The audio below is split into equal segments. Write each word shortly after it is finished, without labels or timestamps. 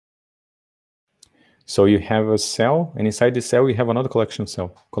So you have a cell, and inside the cell you have another collection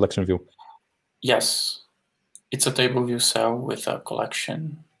view. Yes, it's a table view cell with a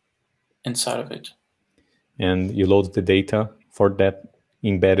collection inside of it. And you load the data for that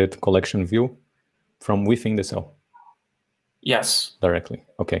embedded collection view from within the cell. Yes. Directly.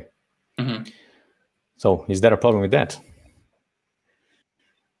 Okay. Mm-hmm. So is there a problem with that?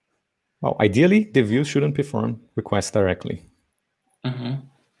 Well, ideally, the view shouldn't perform requests directly. Mm-hmm.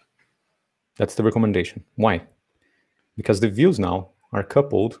 That's the recommendation. Why? Because the views now are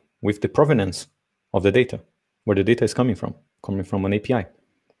coupled with the provenance of the data, where the data is coming from an API.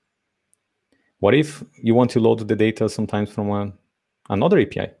 What if you want to load the data sometimes from another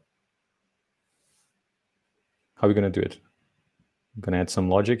API? How are you going to do it? I'm going to add some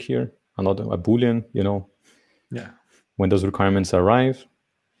logic here, a Boolean, Yeah. When those requirements arrive,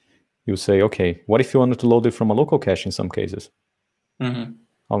 you say, okay, what if you wanted to load it from a local cache in some cases? Mm-hmm.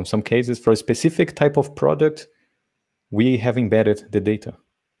 In some cases, for a specific type of product, we have embedded the data.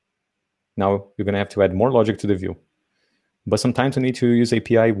 Now you're going to have to add more logic to the view. But sometimes you need to use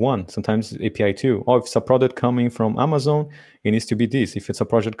API 1, sometimes API 2. Or if it's a product coming from Amazon, it needs to be this. If it's a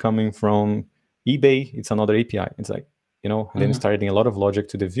project coming from eBay, it's another API. It's like, and then you start adding a lot of logic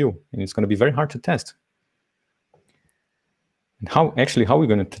to the view, and it's going to be very hard to test. And how are we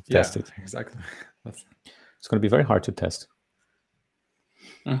going to test it? Exactly. It's going to be very hard to test.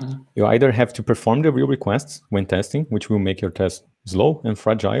 Mm-hmm. You either have to perform the real requests when testing, which will make your test slow and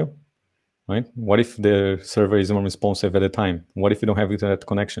fragile, right? What if the server is unresponsive at the time? What if you don't have internet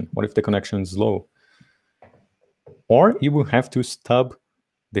connection? What if the connection is slow? Or you will have to stub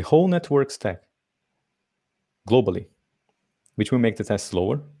the whole network stack globally, which will make the test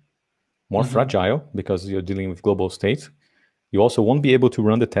slower, more fragile because you're dealing with global state. You also won't be able to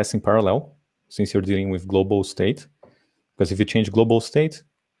run the test in parallel since you're dealing with global state, because if you change global state,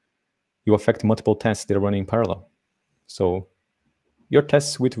 you affect multiple tests that are running in parallel. So your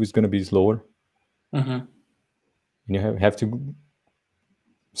test suite is going to be slower. Mm-hmm. And you have to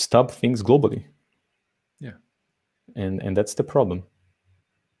stub things globally. Yeah. And that's the problem.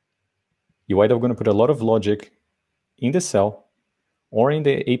 You're either going to put a lot of logic in the cell or in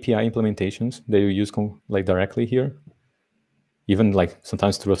the API implementations that you use like directly here, even like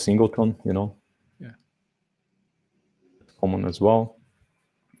sometimes through a singleton, Yeah. It's common as well.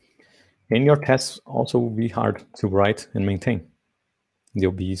 And your tests also will be hard to write and maintain.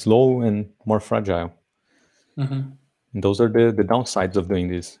 They'll be slow and more fragile. Mm-hmm. And those are the downsides of doing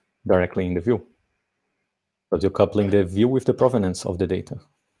this directly in the view. Because you're coupling the view with the provenance of the data.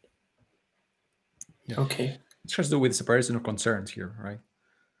 Yeah. Okay. It has to do with separation of concerns here, right?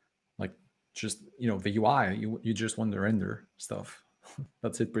 Like just, the UI, you just want to render stuff.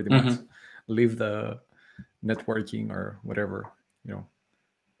 That's it pretty much. Leave the networking or whatever,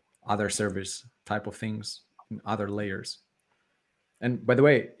 other service type of things in other layers. And by the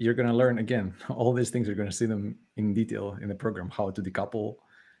way, you're going to learn, again, all these things, you're going to see them in detail in the program, how to decouple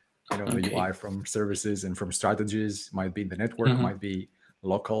the UI from services and from strategies. Might be the network, might be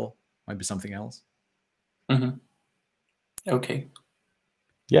local, might be something else. Okay.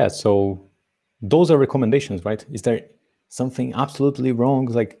 Yeah, so those are recommendations, right? Is there something absolutely wrong?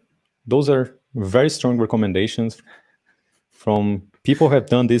 Like, those are very strong recommendations from people who have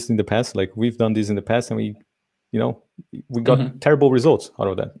done this in the past. Like, we've done this in the past, and we got terrible results out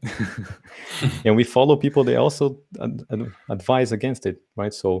of that. And we follow people, they also advise against it,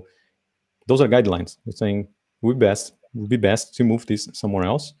 right? So those are guidelines. We're saying would be best to move this somewhere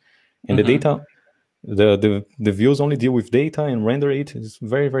else. And the data, the views only deal with data and render it. It's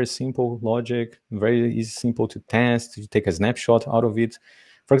very, very simple logic, very easy, simple to test. You take a snapshot out of it.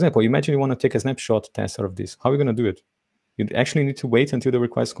 For example, imagine you want to take a snapshot test out of this. How are you going to do it? You actually need to wait until the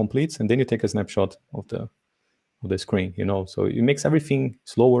request completes, and then you take a snapshot of the screen, So it makes everything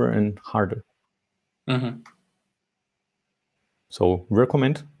slower and harder. So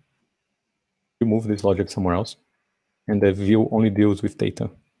recommend you move this logic somewhere else, and the view only deals with data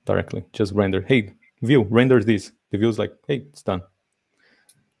directly. Just render. Hey, view, render this. The view is like, hey, it's done.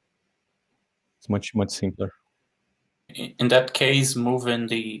 It's much, much simpler. In that case, moving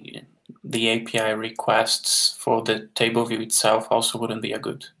the API requests for the table view itself also wouldn't be a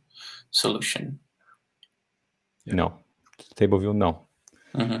good solution. Yeah. No, table view, no.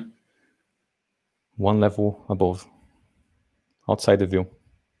 One level above, outside the view.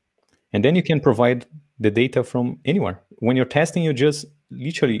 And then you can provide the data from anywhere. When you're testing, you just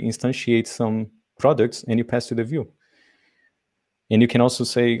literally instantiate some products and you pass to the view. And you can also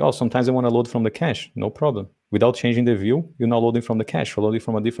say, oh, sometimes I want to load from the cache. No problem. Without changing the view, you're not loading from the cache. You're loading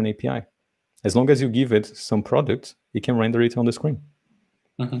from a different API. As long as you give it some product, it can render it on the screen.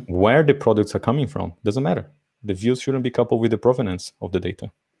 Where the products are coming from doesn't matter. The views shouldn't be coupled with the provenance of the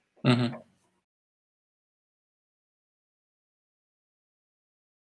data.